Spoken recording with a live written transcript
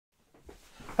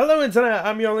Hello Internet,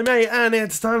 I'm your only mate, and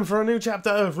it's time for a new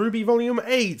chapter of RWBY Volume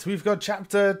 8. We've got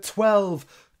Chapter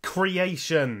 12,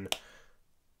 Creation.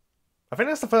 I think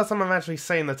that's the first time I'm actually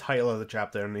saying the title of the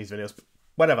chapter in these videos, but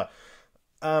whatever.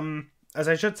 As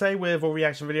I should say with all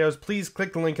reaction videos, please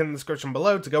click the link in the description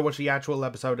below to go watch the actual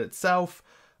episode itself,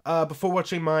 before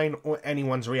watching mine or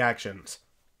anyone's reactions.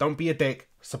 Don't be a dick,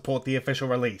 support the official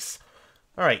release.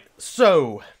 Alright,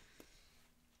 so...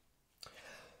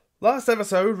 last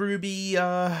episode, Ruby,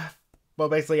 well,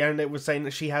 basically ended it with saying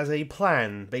that she has a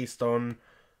plan based on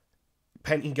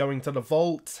Penny going to the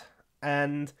vault,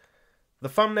 and the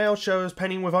thumbnail shows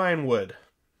Penny with ironwood.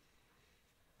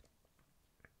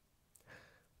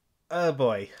 Oh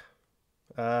boy.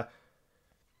 Though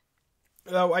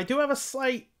I do have a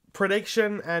slight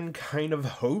prediction and kind of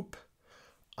hope.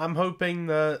 I'm hoping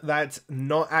that that's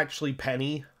not actually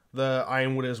Penny the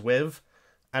ironwood is with,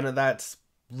 and that that's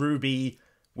Ruby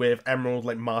with Emerald,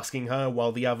 like, masking her,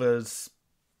 while the others...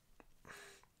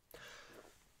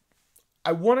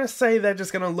 I want to say they're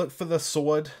just going to look for the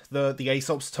sword the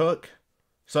Aesops took,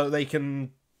 so they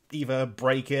can either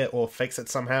break it or fix it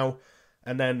somehow,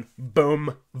 and then,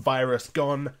 boom, virus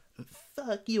gone.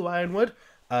 Fuck you, Ironwood.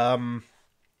 Yeah,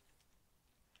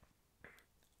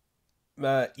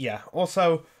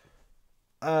 also...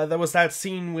 there was that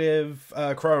scene with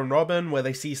Crow and Robin where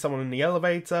they see someone in the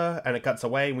elevator and it cuts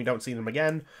away and we don't see them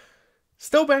again.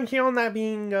 Still banking on that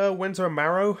being Winter and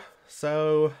Marrow,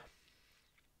 so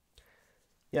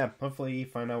yeah, hopefully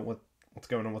find out what's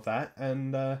going on with that.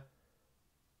 And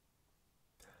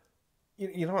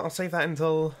you know what, I'll save that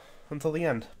until the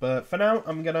end. But for now,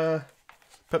 I'm gonna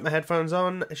put my headphones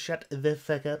on, shut the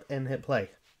fuck up, and hit play.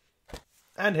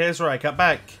 And here's where I cut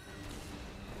back.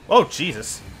 Oh,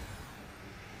 Jesus.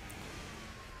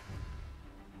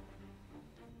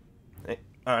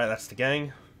 Alright, that's the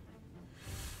gang.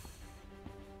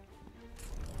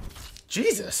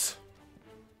 Jesus!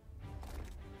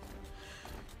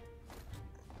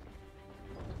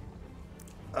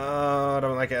 I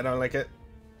don't like it, I don't like it.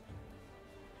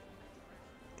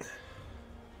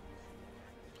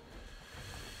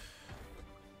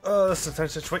 Oh, this is a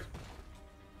tense situation.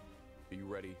 Are you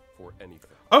ready for anything?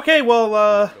 Okay,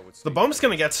 well, the bomb's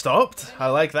gonna get stopped. I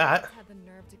like that. Had the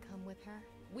nerve to come with her.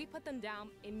 We put them down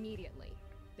immediately.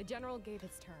 The general gave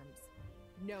his terms.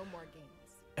 No more games.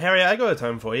 Harry, I got a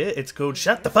time for you. It's called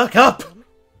Shut the Fuck Up!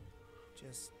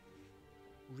 Just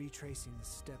retracing the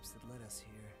steps that led us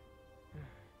here.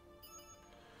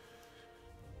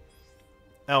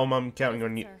 Elm, I'm counting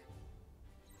on you.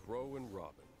 Crow and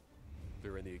Robin.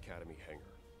 They're in the Academy hangar.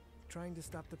 Trying to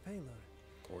stop the payload.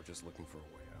 Or just looking for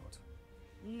a way out.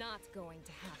 Not going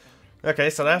to happen.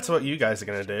 Okay, so that's what you guys are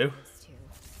gonna do.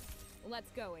 Let's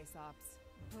go, Aesops.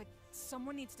 But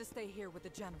someone needs to stay here with the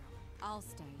general. I'll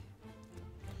stay.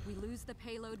 We lose the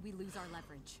payload, we lose our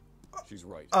leverage. She's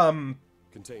right.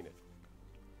 Contain it.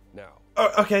 Now.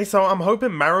 Okay, so I'm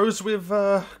hoping Marrow's with,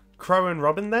 Crow and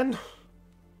Robin then?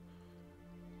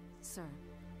 Sir,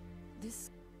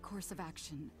 this course of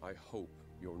action... I hope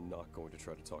you're not going to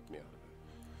try to talk me out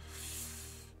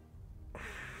of it.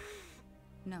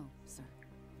 No, sir.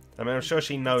 I mean, I'm sure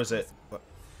she knows it. But...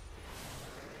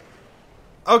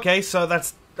 okay, so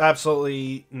that's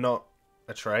absolutely not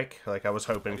a trick, like I was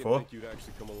hoping for. I didn't think you'd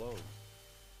actually come alone.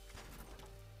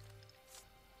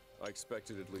 I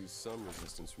expected at least some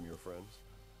resistance from your friends.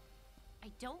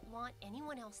 I don't want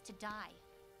anyone else to die.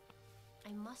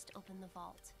 I must open the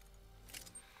vault.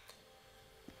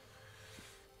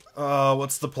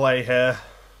 What's the play here?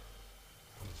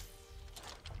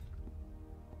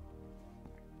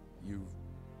 You've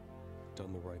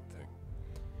done the right thing.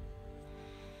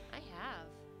 I have.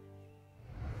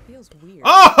 Feels weird.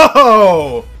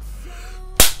 Oh!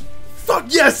 Fuck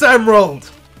yes, Emerald!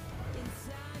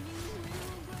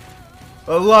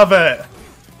 I love it!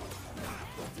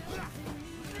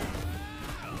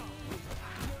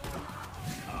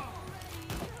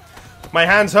 My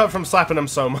hands hurt from slapping him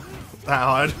so much. That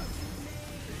hard.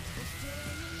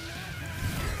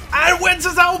 And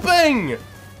Winter's helping!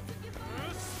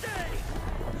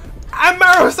 And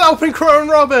Marrow's helping Crow and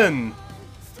Robin!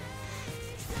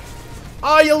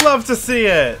 Oh, you love to see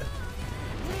it!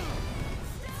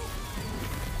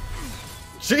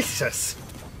 Jesus!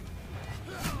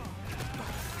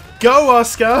 Go,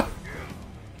 Oscar!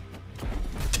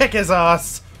 Kick his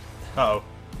ass! Uh-oh.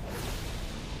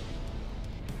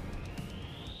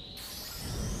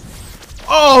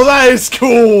 Oh, that is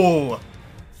cool!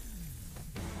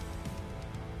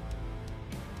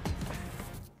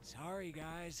 Sorry,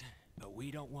 guys, but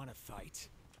we don't want to fight.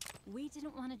 We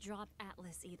didn't want to drop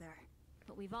Atlas either.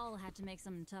 But we've all had to make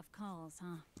some tough calls,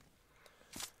 huh?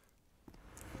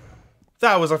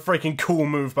 That was a freaking cool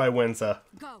move by Winter.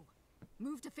 Go.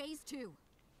 Move to phase 2.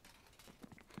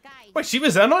 Guys, Wait, she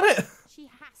was in on it? she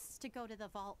has to go to the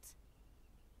vault.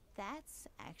 That's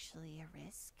actually a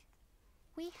risk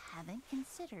we haven't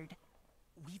considered.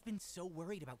 We've been so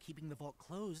worried about keeping the vault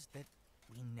closed that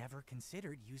we never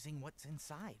considered using what's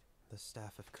inside. The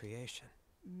Staff of Creation.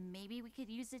 Maybe we could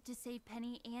use it to save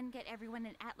Penny and get everyone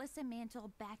in Atlas and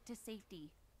Mantle back to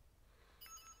safety.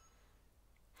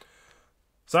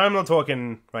 So I'm not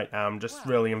talking right now, I'm just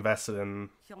really invested in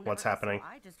what's happening.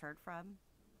 I just heard from.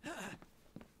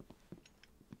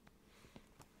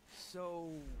 So,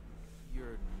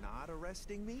 you're not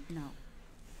arresting me? No.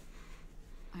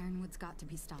 Ironwood's got to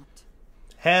be stopped.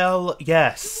 Hell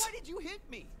yes. Why did you hit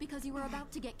me? Because you were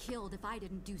about to get killed if I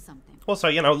didn't do something. Also,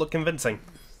 you know, look convincing.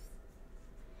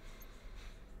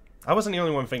 I wasn't the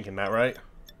only one thinking that, right?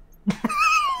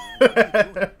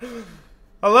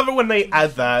 I love it when they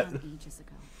add that. Ages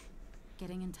ago.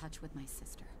 Getting in touch with my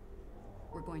sister.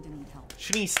 We're going to need help.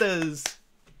 Shnistas.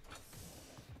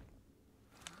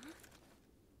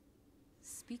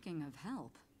 Speaking of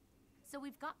help. So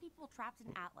we've got people trapped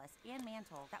in Atlas and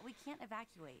Mantle that we can't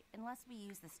evacuate unless we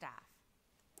use the staff,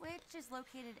 which is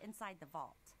located inside the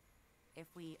vault. If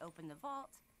we open the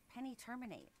vault, Penny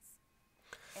terminates.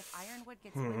 If Ironwood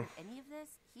gets wind of any of this,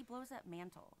 he blows up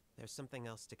Mantle. There's something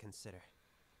else to consider.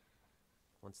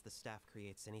 Once the staff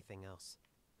creates anything else,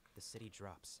 the city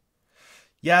drops.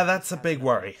 Yeah, that's a big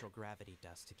worry. Natural gravity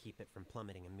does to keep it from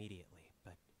plummeting immediately,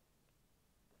 but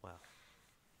well,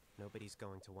 nobody's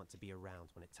going to want to be around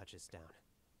when it touches down.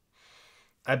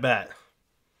 I bet.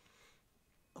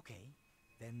 Okay,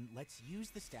 then let's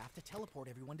use the staff to teleport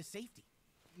everyone to safety.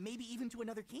 Maybe even to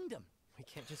another kingdom. We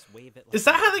can't just wave it like Is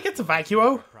that how they get to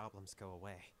Vacuo? Problems go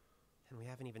away. And we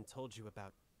haven't even told you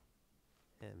about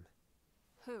him.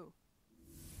 Who?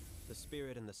 The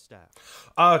spirit and the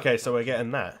staff. Oh, okay, so we're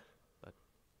getting that. But,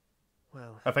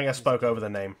 well, I think I spoke over the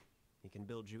name. He can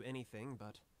build you anything,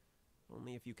 but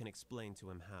only if you can explain to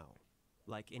him how.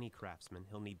 Like any craftsman,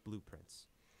 he'll need blueprints,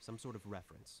 some sort of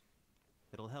reference.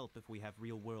 It'll help if we have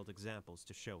real-world examples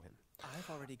to show him. I've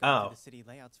already gone through the city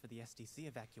layouts for the SDC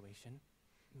evacuation.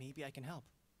 Maybe I can help.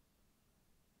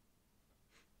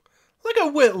 Look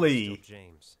at Whitley Still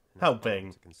James,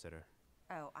 helping. to consider.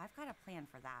 Oh, I've got a plan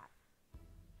for that.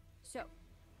 So,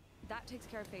 that takes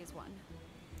care of phase 1.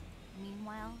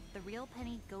 Meanwhile, the real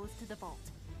Penny goes to the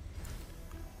vault.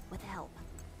 With help.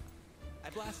 I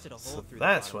blasted a hole So through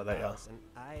that's the what bottom they of are. the house, and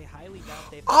I highly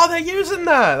doubt they've... Oh, they're using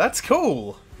that! That's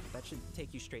cool! That should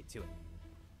take you straight to it.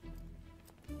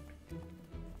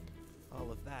 All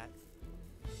of that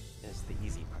is the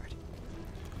easy part.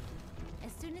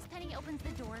 As soon as Penny opens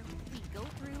the door, we go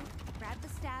through, grab the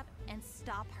staff, and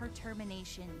stop her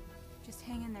termination. Just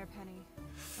hang in there, Penny.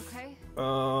 Okay?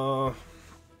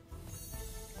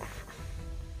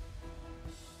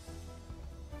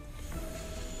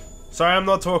 Sorry, I'm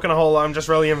not talking a whole lot. I'm just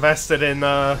really invested in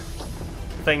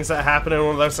things that happen, and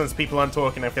although since people aren't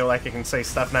talking, I feel like I can say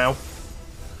stuff now.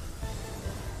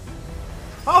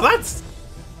 Oh,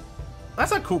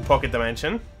 that's a cool pocket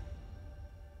dimension.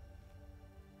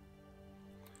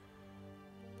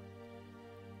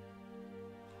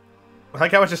 I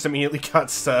like how it just immediately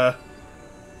cuts to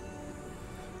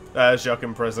Jacques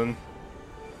in prison.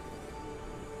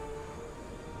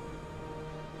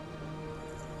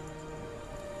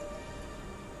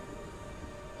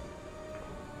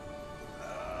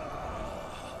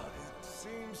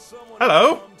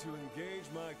 Hello. To engage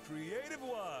my creative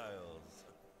wiles.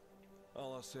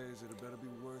 All I'll say is it better be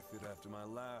worth it after my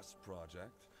last project.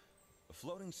 A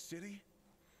floating city?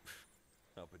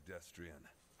 How pedestrian.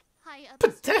 Hi,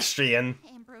 Pedestrian?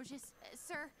 Ambrosius.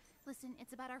 Sir, listen,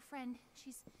 it's about our friend.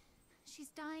 She's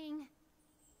dying.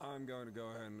 I'm going to go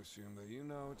ahead and assume that you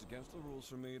know it's against the rules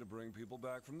for me to bring people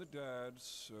back from the dead,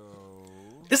 so...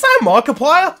 Is that a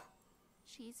Markiplier?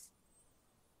 She's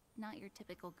not your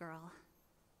typical girl.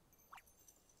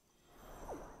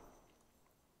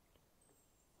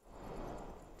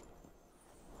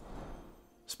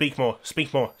 Speak more,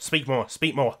 speak more, speak more,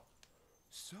 speak more.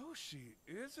 So she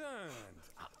isn't.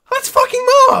 That's fucking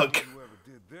Mark! Whoever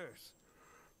did this.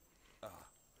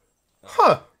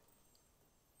 Huh.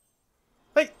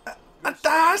 Like, that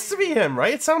has to be him,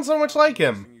 right? It sounds so much like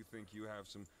him. You think you have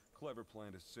some clever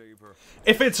plan to save her.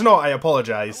 If it's not, I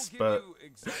apologize, but...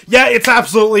 Yeah, it's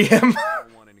absolutely him! I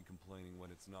don't want any complaining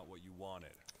when it's not what you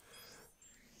wanted.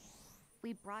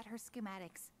 We brought her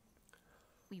schematics.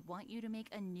 We want you to make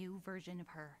a new version of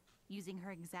her, using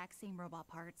her exact same robot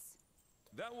parts.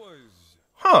 That was...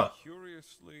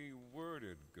 curiously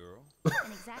worded, girl.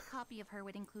 An exact copy of her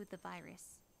would include the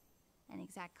virus. An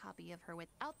exact copy of her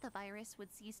without the virus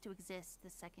would cease to exist the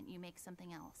second you make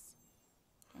something else.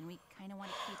 And we kind of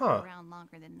want to keep her around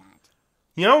longer than that.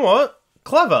 You know what?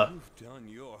 Clever. You've done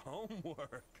your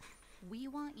homework. We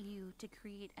want you to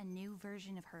create a new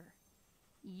version of her,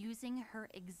 using her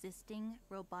existing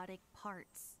robotic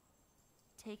parts,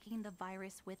 taking the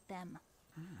virus with them.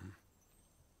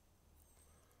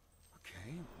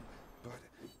 Okay, but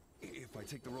if I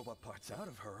take the robot parts out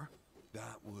of her,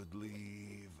 that would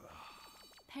leave...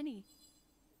 Penny,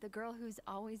 the girl who's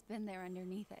always been there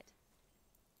underneath it.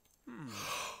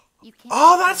 You can't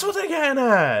Oh, that's what they're getting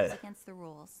It's at. against the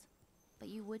rules, but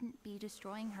you wouldn't be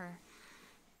destroying her.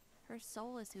 Her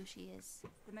soul is who she is.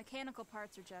 The mechanical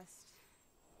parts are just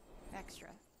extra.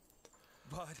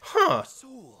 But Huh. a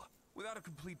soul, without a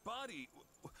complete body,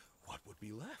 what would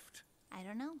be left? I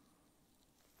don't know.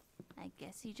 I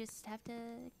guess you just have to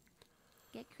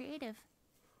get creative.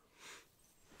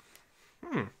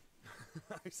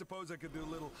 I suppose I could do a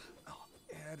little...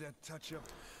 add a touch-up.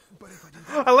 But if I did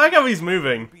that, I like how he's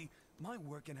moving. would be my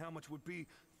work, and how much would be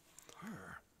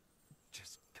her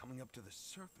just coming up to the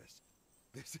surface.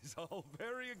 This is all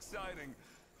very exciting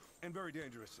and very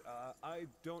dangerous. I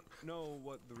don't know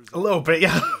what the result A little bit,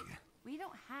 yeah. will be. We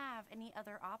don't have any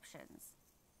other options.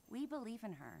 We believe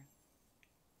in her.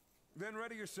 Then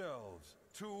ready yourselves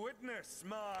to witness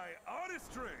my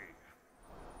artistry.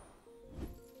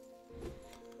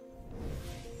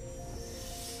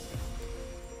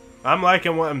 I'm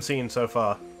liking what I'm seeing so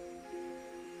far.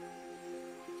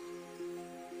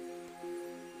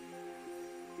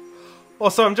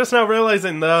 Also, I'm just now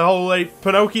realizing the whole, like,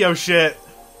 Pinocchio shit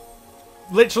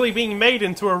literally being made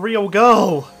into a real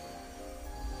girl.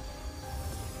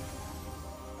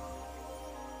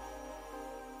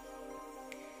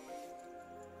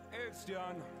 It's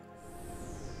done.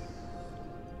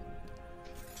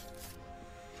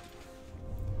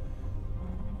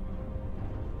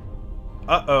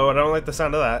 Uh-oh, I don't like the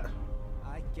sound of that.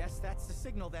 I guess that's the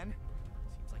signal then.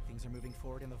 Seems like things are moving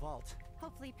forward in the vault.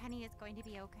 Hopefully Penny is going to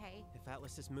be okay. If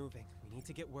Atlas is moving, we need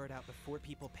to get word out before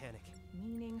people panic.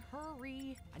 Meaning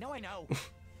hurry. I know.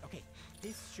 Okay,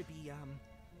 this should be,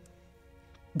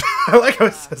 I like how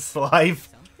it says live.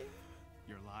 something?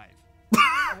 You're live.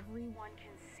 Everyone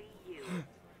can see you.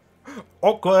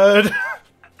 Awkward.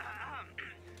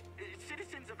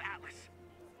 Citizens of Atlas,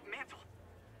 Mantle,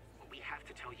 what we have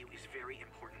to tell you is very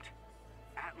important.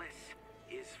 Atlas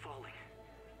is falling,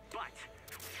 but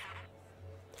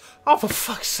Oh, for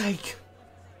fuck's sake.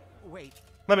 Wait.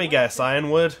 Let me guess,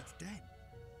 Ironwood. It's dead.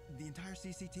 The entire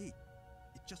CCT. It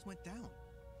just went down.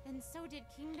 And so did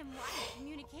kingdom-wide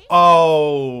communication.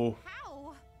 Oh.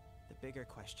 How? The bigger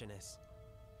question is,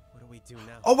 what do we do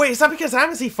now? Oh, wait, is that because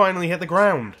Amity finally hit the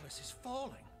ground? Atlas is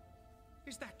falling.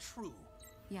 Is that true?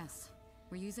 Yes,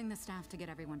 we're using the staff to get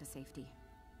everyone to safety.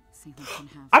 So we can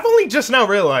have... I've only just now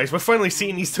realized we're finally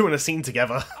seeing these two in a scene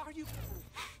together.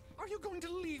 Are you going to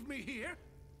leave me here?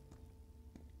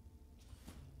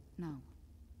 No.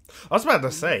 I was about to When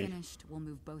we're say. finished, we'll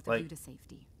move both like- of you to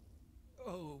safety.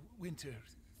 Oh, Winter,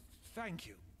 thank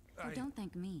you. Oh, don't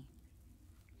thank me.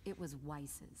 It was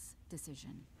Weiss's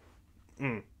decision.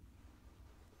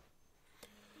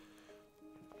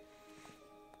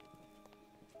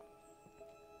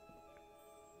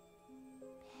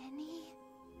 Penny?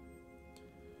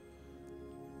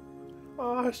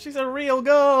 Oh, she's a real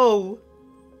girl.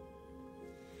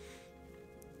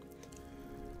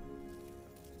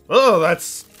 Oh,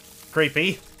 that's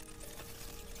creepy.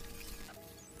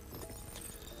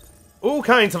 All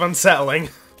kinds of unsettling.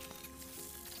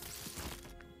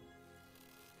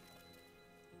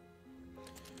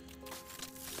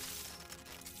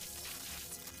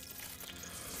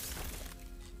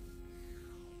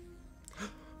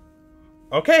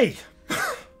 Okay.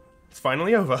 It's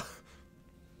finally over.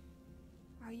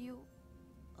 Are you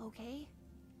okay?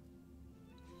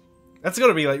 That's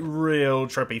gotta be, like, real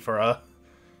trippy for her.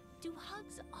 Do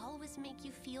hugs always make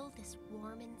you feel this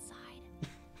warm inside?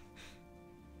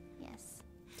 Yes.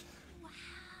 Wow.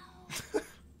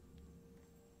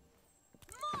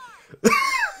 We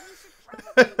should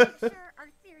probably make sure our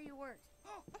theory worked.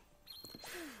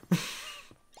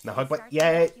 No hug, but Start the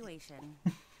yeah. evacuation.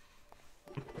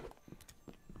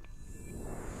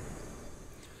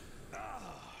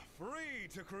 Free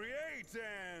to create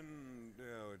and...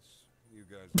 Oh, it's you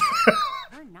guys.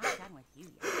 We're not done with you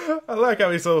yet. I like how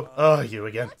he's all, oh, you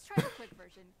again. Let's try the quick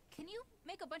version. Can you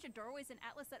make a bunch of doorways in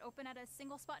Atlas that open at a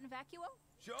single spot in Vacuo?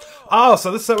 Sure. Oh,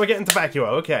 so this is how we're getting to Vacuo,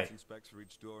 okay. Specs for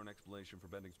each door, an explanation for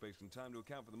bending space and time to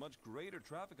account for the much greater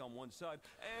traffic on one side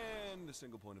and a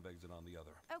single point of exit on the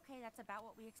other. Okay, that's about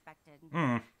what we expected.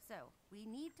 So, we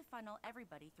need to funnel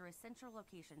everybody through a central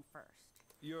location first.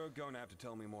 You're going to have to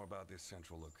tell me more about this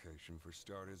central location for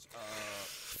starters.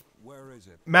 Where is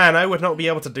it? Man, I would not be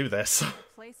able to do this. A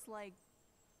place like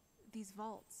these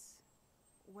vaults.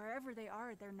 Wherever they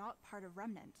are, they're not part of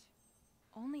Remnant.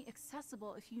 Only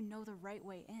accessible if you know the right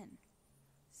way in.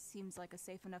 Seems like a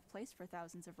safe enough place for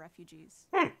thousands of refugees.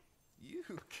 You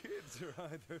kids are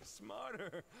either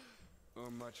smarter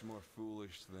or much more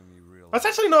foolish than you realize. That's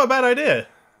actually not a bad idea.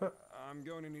 I'm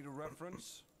going to need a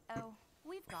reference. Oh,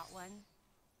 we've got one.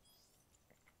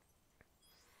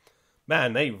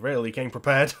 Man, they really came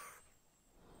prepared.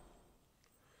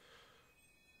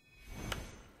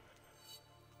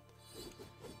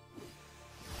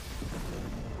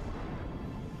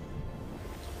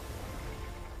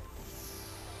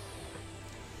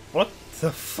 What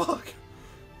the fuck?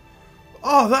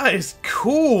 Oh, that is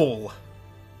cool!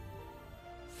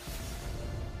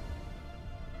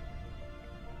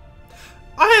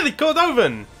 I had the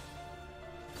Cordovan!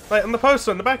 Like, on the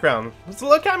poster in the background. It's a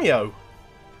little cameo.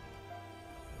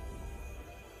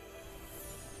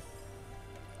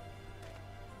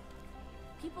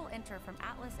 People enter from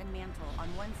Atlas and Mantle on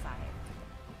one side.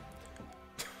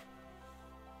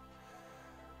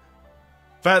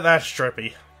 But that's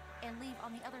trippy. And leave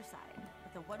on the other side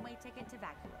with a one-way ticket to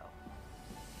Vacuo.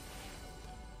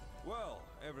 Well,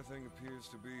 everything appears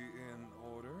to be in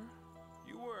order.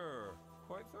 You were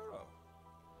quite thorough.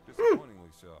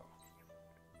 Disappointingly so.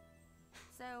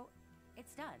 So,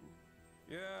 it's done.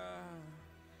 Yeah.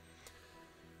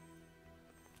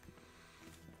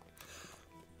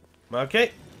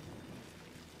 Okay.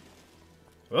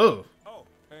 Oh. Oh,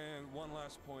 and one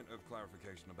last point of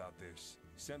clarification about this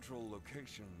central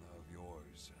location of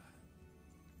yours.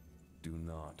 Do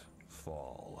not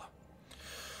fall.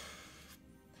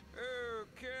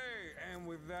 Okay, and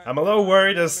with that, I'm a little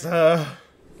worried as, yeah,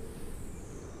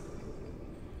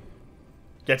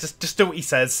 just do what he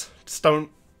says. Just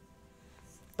don't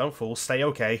fool. Stay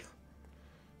okay.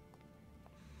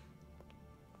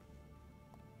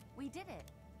 We did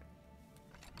it.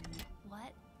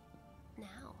 What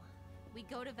now? We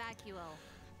go to Vacuo.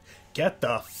 Get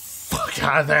the fuck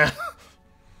out of there.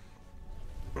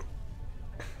 And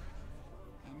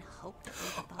hope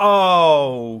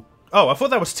Oh, I thought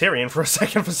that was Tyrion for a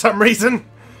second for some reason.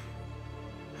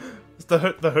 The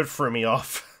hood threw me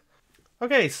off.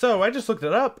 Okay, so I just looked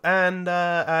it up, and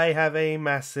I have a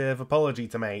massive apology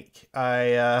to make.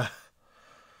 I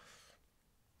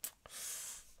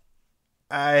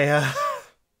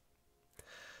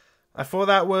thought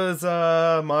that was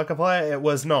Markiplier. It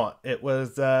was not. It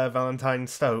was Valentine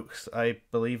Stokes. I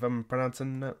believe I'm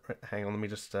pronouncing that right. Hang on, let me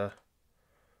just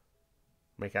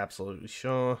make absolutely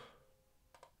sure.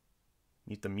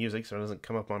 Mute the music so it doesn't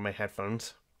come up on my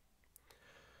headphones.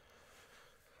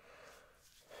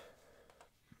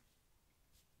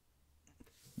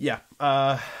 Yeah,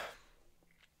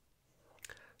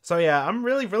 so yeah, I'm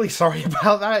really, really sorry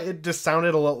about that. It just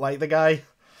sounded a lot like the guy.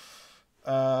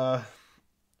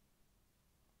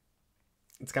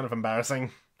 It's kind of embarrassing.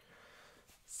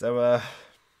 So,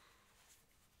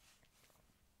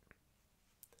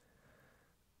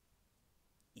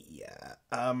 yeah.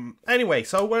 Anyway,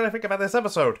 so what did I think about this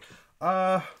episode?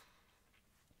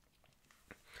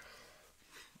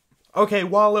 Okay,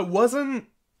 while it wasn't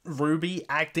Ruby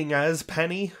acting as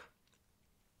Penny,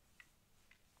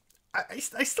 I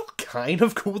still kind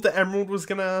of called that Emerald was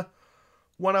gonna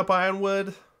one-up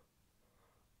Ironwood.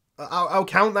 I'll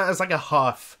count that as like a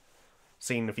half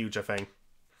seen the future thing.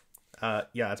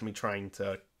 Yeah, it's me trying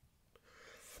to...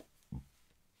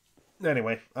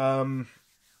 Anyway, yeah.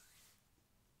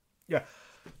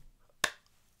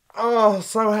 Oh,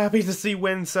 so happy to see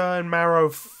Windsor and Marrow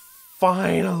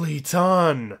finally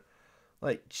done.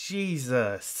 Like,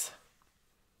 Jesus.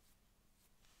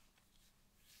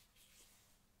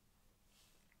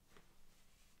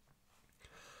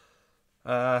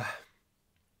 Man,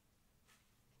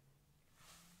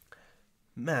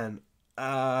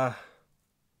 God,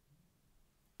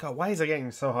 why is it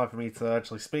getting so hard for me to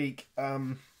actually speak?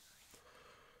 I'm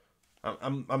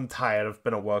tired. I've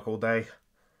been at work all day.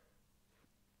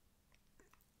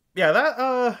 Yeah,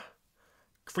 that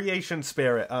creation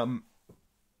spirit,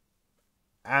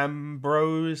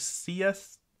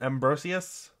 Ambrosius.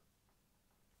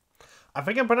 I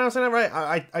think I'm pronouncing that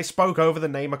right. I spoke over the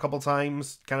name a couple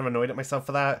times, kind of annoyed at myself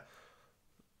for that.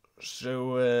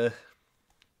 So,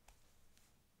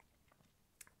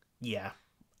 yeah.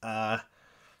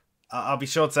 I'll be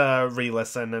sure to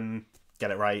re-listen and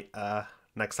get it right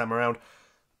next time around.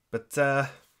 But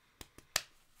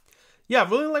yeah, I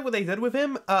really like what they did with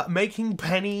him, making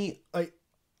Penny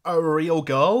a real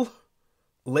girl,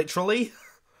 literally.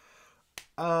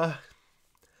 I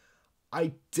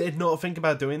did not think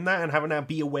about doing that and having that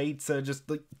be a way to just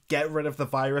like get rid of the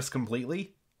virus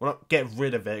completely. Well, not get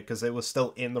rid of it, because it was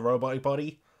still in the robotic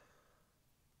body.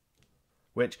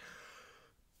 Which,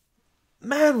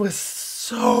 man, was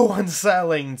so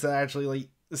unsettling to actually like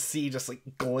see just like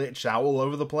glitch out all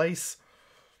over the place.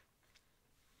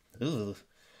 Ugh.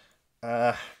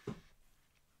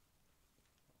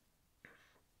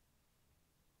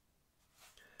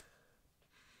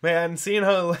 Man, seeing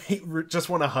her like just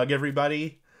want to hug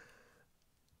everybody,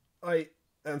 like,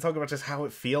 and talk about just how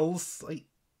it feels, like,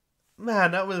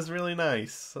 man, that was really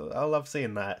nice. I love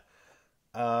seeing that.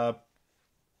 I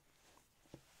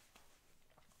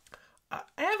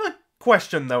have a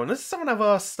question though, and this is something I've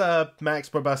asked Max,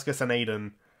 Probuscus, and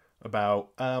Aiden about.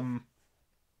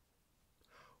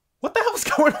 What the hell's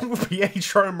going on with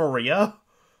Pietro and Maria?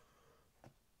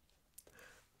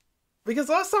 Because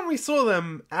last time we saw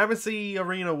them, Amity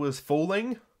Arena was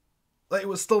falling. Like, it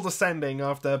was still descending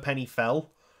after Penny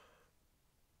fell.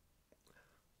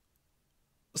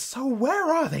 So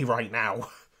where are they right now?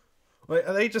 Like,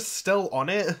 are they just still on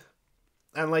it?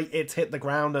 And, like, it's hit the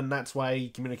ground and that's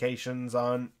why communications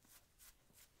aren't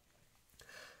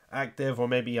active? Or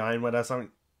maybe Ironwood has something...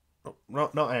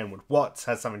 Not Ironwood. Watts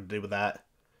has something to do with that.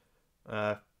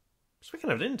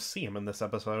 Speaking of, I didn't see him in this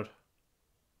episode.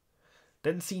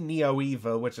 Didn't see Neo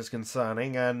either, which is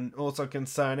concerning, and also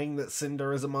concerning that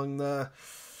Cinder is among the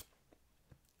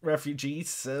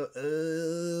refugees,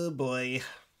 so, boy.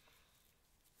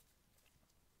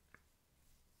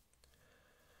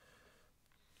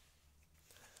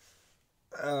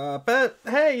 But,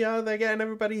 hey, they're getting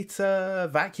everybody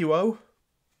to Vacuo.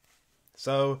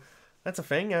 So, that's a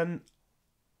thing, and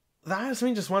that has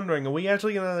me just wondering, are we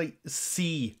actually gonna, like,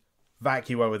 see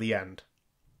Vacuo at the end?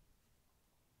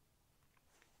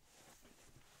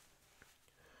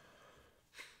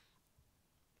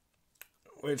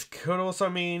 Which could also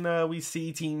mean we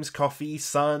see Teams Coffee,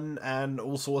 Sun, and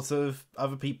all sorts of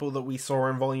other people that we saw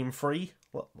in Volume 3.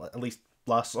 Well, at least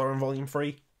last saw in Volume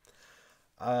 3.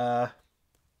 Along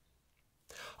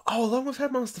with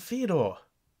Headmaster Theodore.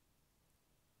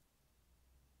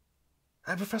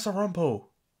 And Professor Rumpel.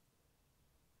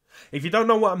 If you don't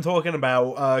know what I'm talking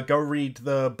about, go read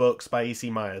the books by E.C.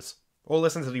 Myers. Or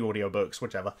listen to the audiobooks,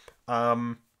 whichever.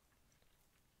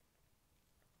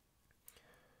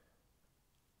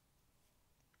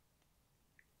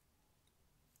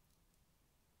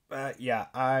 Yeah,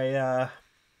 I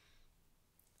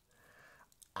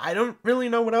don't really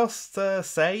know what else to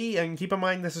say, and keep in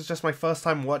mind this is just my first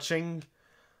time watching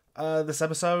this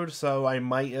episode, so I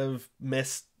might have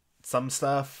missed some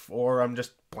stuff, or I'm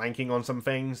just blanking on some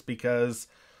things, because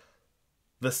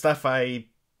the stuff I,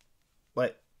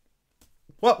 like,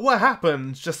 what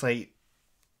happened, just like...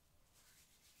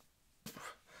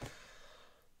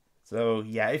 So,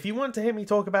 yeah, if you want to hear me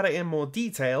talk about it in more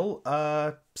detail,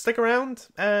 stick around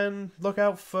and look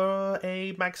out for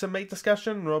a Max and Mate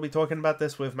discussion. We'll be talking about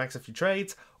this with Max If You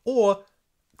Trades, or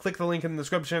click the link in the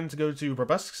description to go to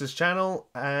Probuscus' channel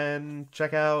and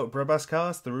check out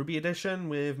Probuscast, the Ruby edition,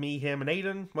 with me, him, and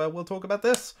Aiden, where we'll talk about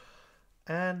this.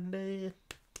 And,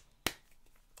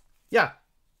 yeah.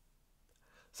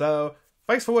 So,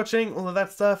 thanks for watching, all of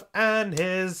that stuff, and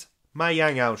here's my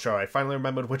Yang outro. I finally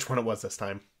remembered which one it was this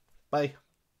time. Bye.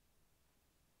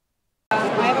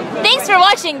 Thanks for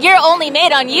watching Your Only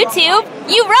Mate on YouTube.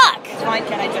 You rock!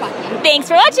 Thanks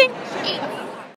for watching!